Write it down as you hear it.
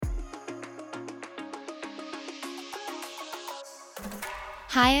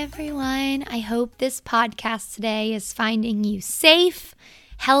Hi, everyone. I hope this podcast today is finding you safe,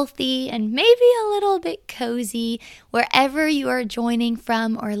 healthy, and maybe a little bit cozy wherever you are joining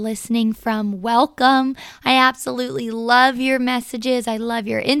from or listening from. Welcome. I absolutely love your messages. I love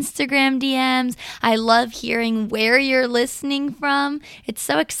your Instagram DMs. I love hearing where you're listening from. It's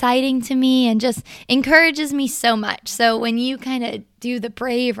so exciting to me and just encourages me so much. So when you kind of do the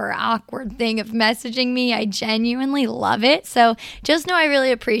brave or awkward thing of messaging me, I genuinely love it. So just know I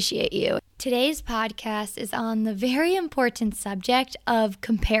really appreciate you. Today's podcast is on the very important subject of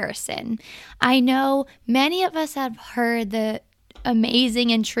comparison. I know many of us have heard the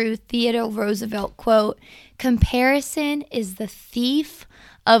amazing and true Theodore Roosevelt quote, "Comparison is the thief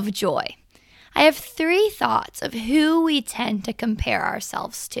of joy." I have three thoughts of who we tend to compare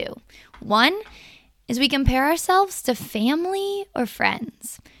ourselves to. One is we compare ourselves to family or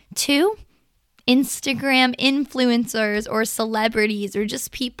friends. Two, Instagram influencers or celebrities or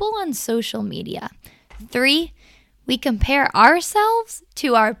just people on social media. Three, we compare ourselves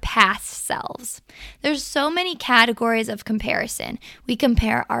to our past selves. There's so many categories of comparison. We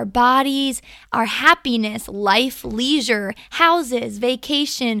compare our bodies, our happiness, life, leisure, houses,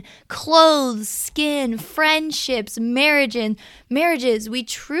 vacation, clothes, skin, friendships, marriages. We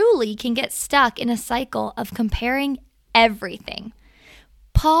truly can get stuck in a cycle of comparing everything.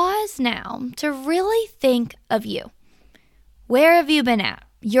 Pause now to really think of you. Where have you been at?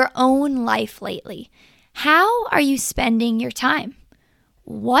 Your own life lately. How are you spending your time?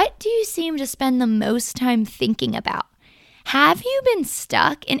 What do you seem to spend the most time thinking about? Have you been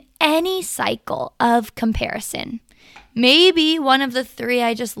stuck in any cycle of comparison? Maybe one of the three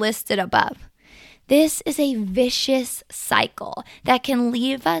I just listed above. This is a vicious cycle that can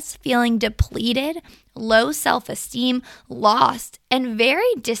leave us feeling depleted, low self-esteem, lost, and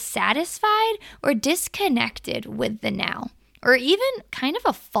very dissatisfied or disconnected with the now, or even kind of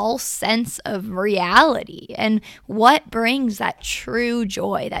a false sense of reality and what brings that true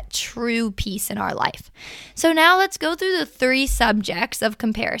joy, that true peace in our life. So now let's go through the three subjects of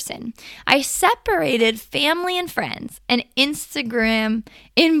comparison. I separated family and friends and Instagram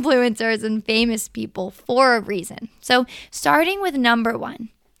influencers and famous people for a reason. So starting with number one.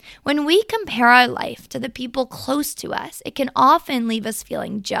 When we compare our life to the people close to us, it can often leave us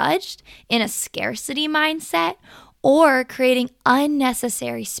feeling judged, in a scarcity mindset, or creating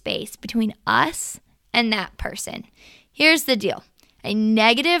unnecessary space between us and that person. Here's the deal. A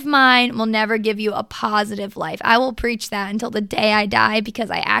negative mind will never give you a positive life. I will preach that until the day I die because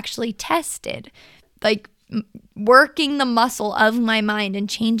I actually tested, working the muscle of my mind and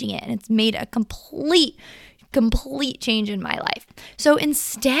changing it. And it's made a complete change in my life. So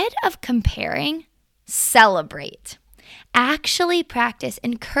instead of comparing, celebrate. Actually practice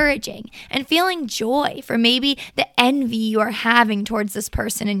encouraging and feeling joy for maybe the envy you are having towards this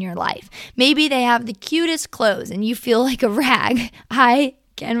person in your life. Maybe they have the cutest clothes and you feel like a rag. I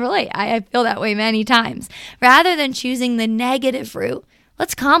can relate. I feel that way many times. Rather than choosing the negative route,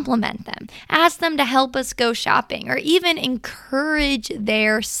 let's compliment them, ask them to help us go shopping, or even encourage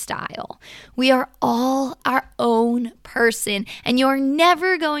their style. We are all our own person, and you're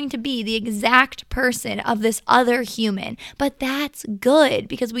never going to be the exact person of this other human. But that's good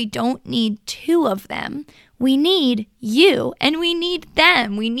because we don't need two of them. We need you and we need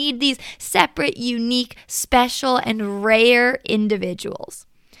them. We need these separate, unique, special, and rare individuals.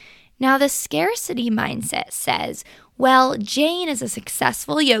 Now, the scarcity mindset says, well, Jane is a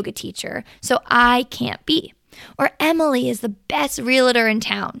successful yoga teacher, so I can't be. Or Emily is the best realtor in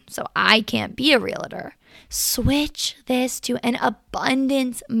town, so I can't be a realtor. Switch this to an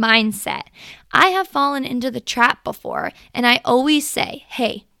abundance mindset. I have fallen into the trap before, and I always say,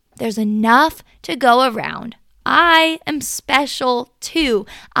 hey, there's enough to go around. I am special too.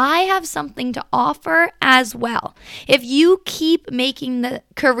 I have something to offer as well. If you keep making the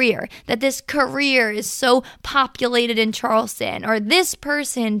career that this career is so populated in Charleston, or this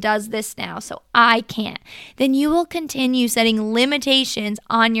person does this now, so I can't, then you will continue setting limitations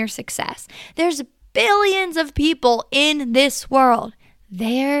on your success. There's billions of people in this world.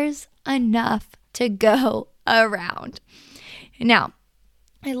 There's enough to go around. Now,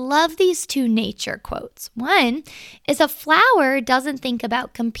 I love these two nature quotes. One is a flower doesn't think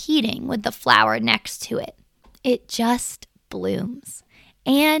about competing with the flower next to it. It just blooms.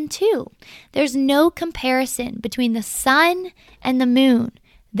 And two, there's no comparison between the sun and the moon.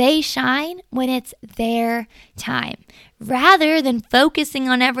 They shine when it's their time. Rather than focusing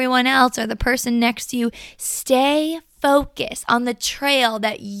on everyone else or the person next to you, stay focused on the trail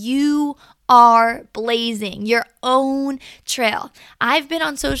that you are blazing, your own trail. I've been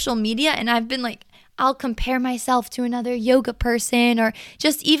on social media and I've been like, I'll compare myself to another yoga person or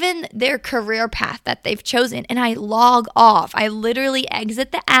just even their career path that they've chosen. And I log off. I literally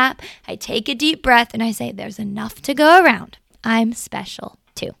exit the app. I take a deep breath and I say, there's enough to go around. I'm special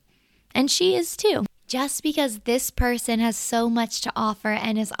too. And she is too. Just because this person has so much to offer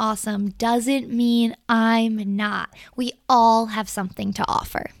and is awesome doesn't mean I'm not. We all have something to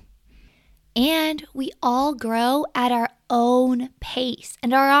offer. And we all grow at our own pace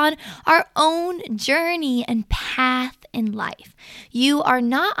and are on our own journey and path in life. You are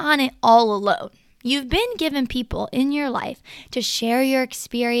not on it all alone. You've been given people in your life to share your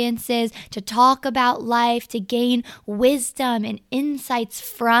experiences, to talk about life, to gain wisdom and insights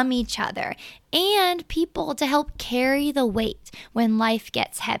from each other, and people to help carry the weight when life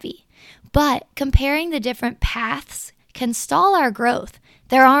gets heavy. But comparing the different paths can stall our growth.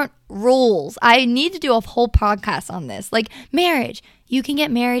 There aren't rules. I need to do a whole podcast on this. Like marriage, you can get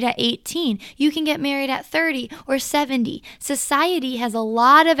married at 18. You can get married at 30 or 70. Society has a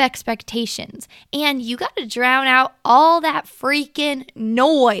lot of expectations, and you got to drown out all that freaking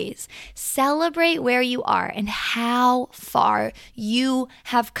noise. Celebrate where you are and how far you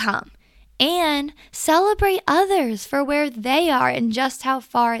have come. And celebrate others for where they are and just how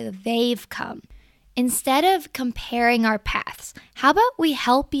far they've come. Instead of comparing our paths, how about we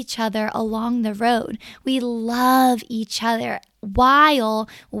help each other along the road? We love each other while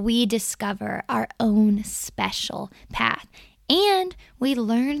we discover our own special path. And we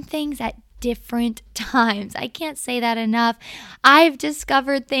learn things at different times. I can't say that enough. I've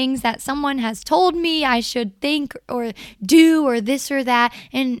discovered things that someone has told me I should think or do or this or that,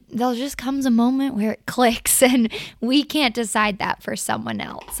 and there just comes a moment where it clicks, and we can't decide that for someone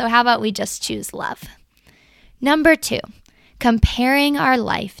else. So how about we just choose love? Number 2, comparing our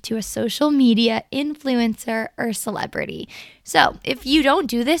life to a social media influencer or celebrity. So if you don't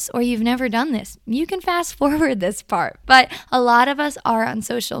do this or you've never done this, you can fast forward this part. But a lot of us are on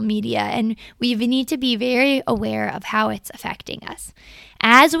social media, and we need to be very aware of how it's affecting us.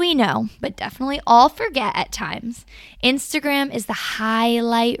 As we know, but definitely all forget at times, Instagram is the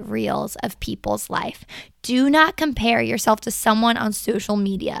highlight reels of people's life. Do not compare yourself to someone on social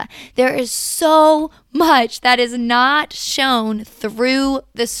media. There is so much that is not shown through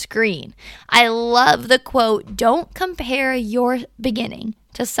the screen. I love the quote, "Don't compare your beginning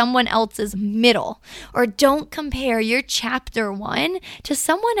to someone else's middle," or "Don't compare your chapter 1 to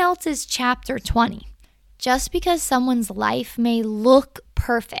someone else's chapter 20. Just because someone's life may look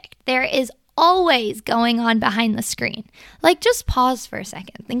perfect, there is always going on behind the screen. Like, just pause for a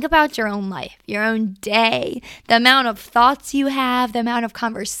second. Think about your own life, your own day, the amount of thoughts you have, the amount of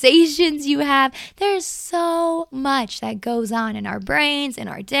conversations you have. There's so much that goes on in our brains, in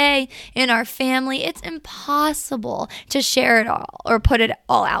our day, in our family. It's impossible to share it all or put it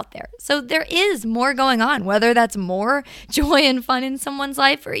all out there. So there is more going on, whether that's more joy and fun in someone's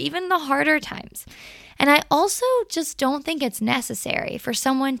life or even the harder times. And I also just don't think it's necessary for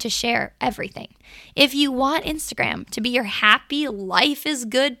someone to share everything. If you want Instagram to be your happy, life is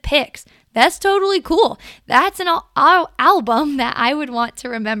good pics, that's totally cool. That's an album that I would want to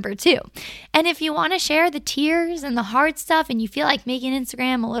remember too. And if you want to share the tears and the hard stuff and you feel like making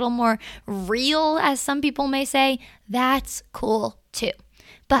Instagram a little more real, as some people may say, that's cool too.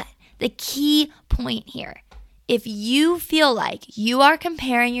 But the key point here, if you feel like you are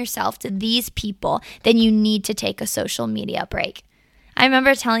comparing yourself to these people, then you need to take a social media break. I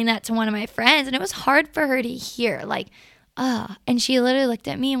remember telling that to one of my friends, and it was hard for her to hear, and she literally looked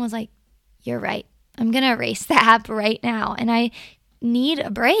at me and was like, "You're right. I'm going to erase the app right now." And I need a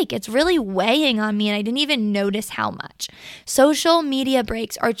break. It's really weighing on me, and I didn't even notice how much. Social media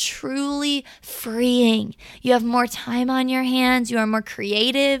breaks are truly freeing. You have more time on your hands. You are more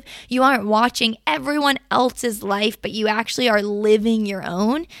creative. You aren't watching everyone else's life, but you actually are living your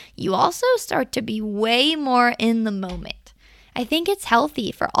own. You also start to be way more in the moment. I think it's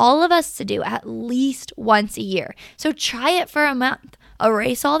healthy for all of us to do at least once a year. So try it for a month.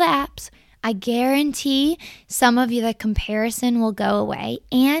 Erase all the apps. I guarantee some of you, the comparison will go away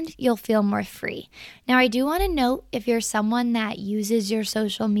and you'll feel more free. Now, I do want to note, if you're someone that uses your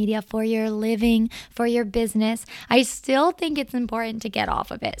social media for your living, for your business, I still think it's important to get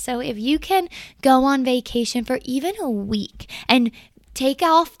off of it. So if you can go on vacation for even a week and take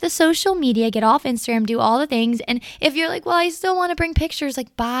off the social media, get off Instagram, do all the things. And if you're like, well, I still want to bring pictures,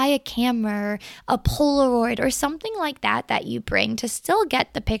 like buy a camera, a Polaroid or something like that you bring to still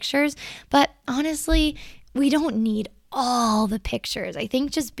get the pictures. But honestly, we don't need all the pictures. I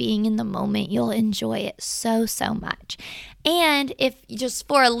think just being in the moment, you'll enjoy it so, so much. And if just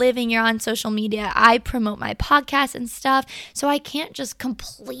for a living you're on social media, I promote my podcast and stuff, so I can't just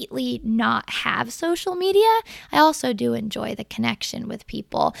completely not have social media. I also do enjoy the connection with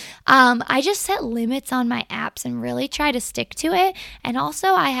people. I just set limits on my apps and really try to stick to it. And also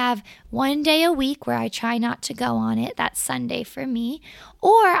I have one day a week where I try not to go on it. That's Sunday for me.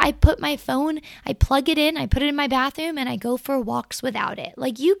 Or I put my phone, I plug it in, I put it in my bathroom, and I go for walks without it.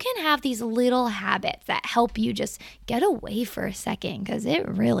 Like, you can have these little habits that help you just get away for a second, because it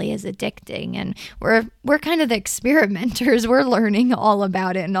really is addicting. And we're kind of the experimenters. We're learning all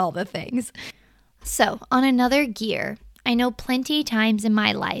about it and all the things. So on another gear, I know plenty times in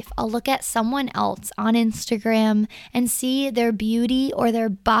my life I'll look at someone else on Instagram and see their beauty or their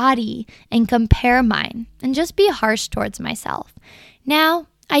body and compare mine and just be harsh towards myself. Now,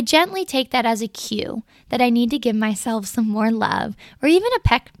 I gently take that as a cue that I need to give myself some more love, or even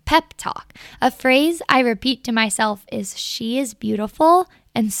a pep talk. A phrase I repeat to myself is, "She is beautiful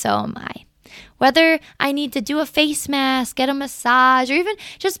and so am I." Whether I need to do a face mask, get a massage, or even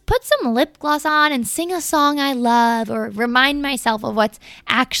just put some lip gloss on and sing a song I love, or remind myself of what's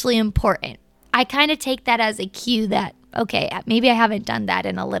actually important, I kind of take that as a cue that, okay, maybe I haven't done that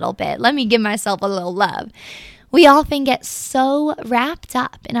in a little bit. Let me give myself a little love. We often get so wrapped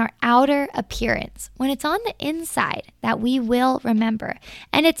up in our outer appearance when it's on the inside that we will remember.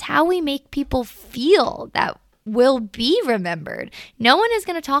 And it's how we make people feel that will be remembered. No one is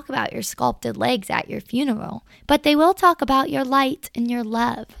going to talk about your sculpted legs at your funeral, but they will talk about your light and your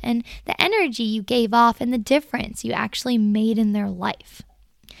love and the energy you gave off and the difference you actually made in their life.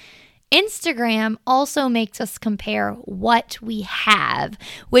 Instagram also makes us compare what we have,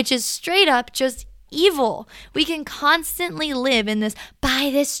 which is straight up just evil. We can constantly live in this, buy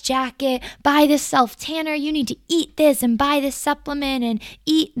this jacket, buy this self-tanner, you need to eat this and buy this supplement and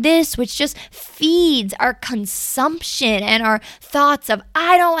eat this, which just feeds our consumption and our thoughts of,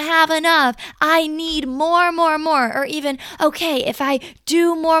 I don't have enough, I need more, or even, okay, if I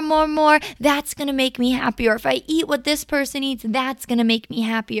do more, that's going to make me happier. If I eat what this person eats, that's going to make me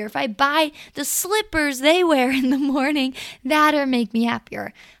happier. If I buy the slippers they wear in the morning, that'll make me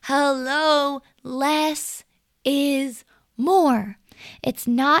happier. Hello, less is more. It's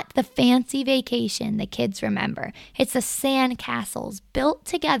not the fancy vacation the kids remember. It's the sand castles built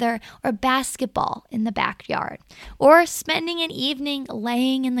together, or basketball in the backyard, or spending an evening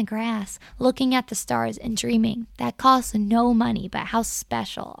laying in the grass, looking at the stars and dreaming. That costs no money, but how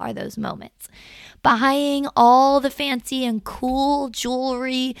special are those moments? Buying all the fancy and cool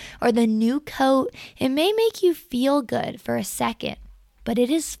jewelry or the new coat, it may make you feel good for a second, but it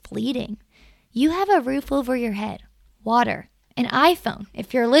is fleeting. You have a roof over your head, water, an iPhone,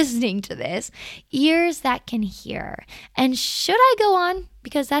 if you're listening to this, ears that can hear. And should I go on?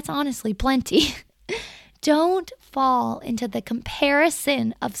 Because that's honestly plenty. Don't fall into the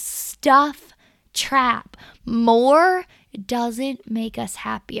comparison of stuff trap. More doesn't make us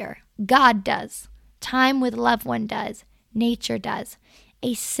happier. God does. Time with loved one does. Nature does.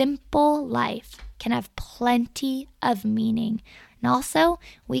 A simple life can have plenty of meaning. And also,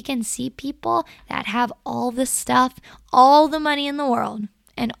 we can see people that have all the stuff, all the money in the world,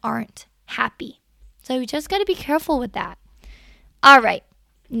 and aren't happy. So we just got to be careful with that. All right,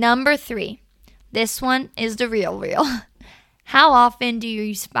 number 3. This one is the real. How often do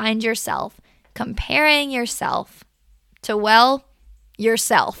you find yourself comparing yourself to, well,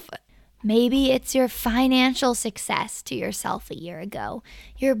 yourself? Maybe it's your financial success to yourself a year ago,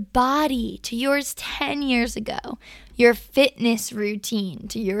 your body to yours 10 years ago, your fitness routine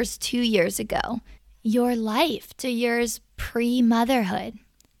to yours 2 years ago, your life to yours pre-motherhood.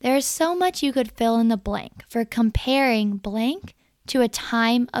 There's so much you could fill in the blank for comparing blank to a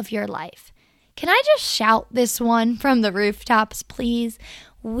time of your life. Can I just shout this one from the rooftops, please?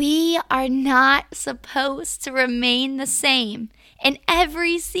 We are not supposed to remain the same in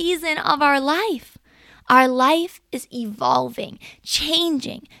every season of our life. Our life is evolving,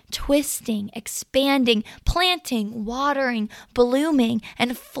 changing, twisting, expanding, planting, watering, blooming,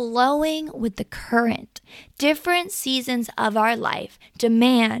 and flowing with the current. Different seasons of our life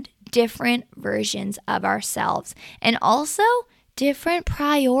demand different versions of ourselves, and also different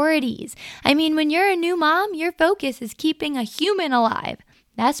priorities. I mean, when you're a new mom, your focus is keeping a human alive.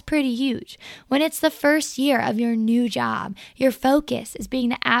 That's pretty huge. When it's the first year of your new job, your focus is being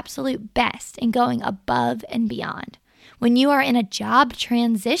the absolute best and going above and beyond. When you are in a job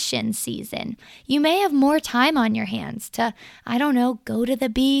transition season, you may have more time on your hands to, go to the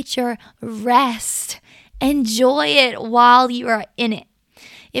beach or rest. Enjoy it while you are in it.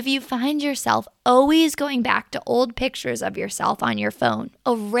 If you find yourself always going back to old pictures of yourself on your phone,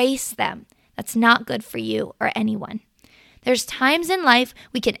 erase them. That's not good for you or anyone. There's times in life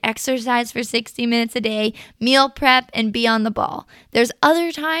we can exercise for 60 minutes a day, meal prep, and be on the ball. There's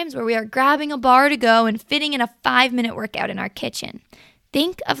other times where we are grabbing a bar to go and fitting in a 5-minute workout in our kitchen.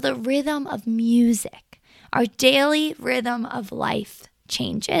 Think of the rhythm of music. Our daily rhythm of life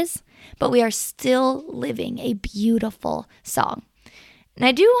changes, but we are still living a beautiful song. And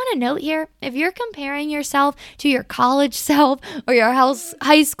I do want to note here, if you're comparing yourself to your college self or your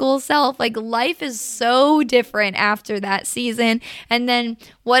high school self, like life is so different after that season. And then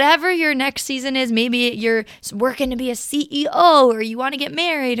whatever your next season is, maybe you're working to be a CEO or you want to get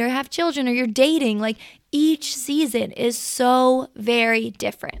married or have children or you're dating, like each season is so very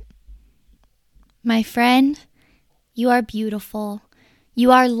different. My friend, you are beautiful.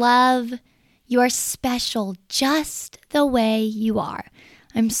 You are love. You are special just the way you are.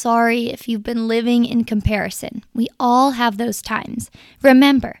 I'm sorry if you've been living in comparison. We all have those times.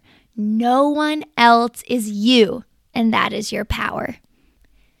 Remember, no one else is you, and that is your power.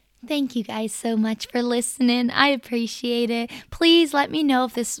 Thank you guys so much for listening. I appreciate it. Please let me know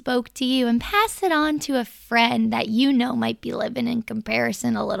if this spoke to you and pass it on to a friend that you know might be living in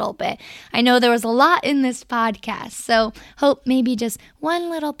comparison a little bit. I know there was a lot in this podcast, so hope maybe just one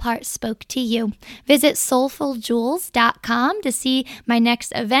little part spoke to you. Visit soulfuljewels.com to see my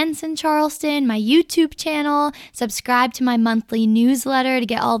next events in Charleston, my YouTube channel, subscribe to my monthly newsletter to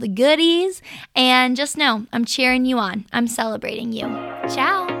get all the goodies, and just know I'm cheering you on. I'm celebrating you.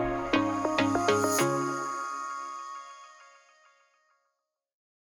 Ciao.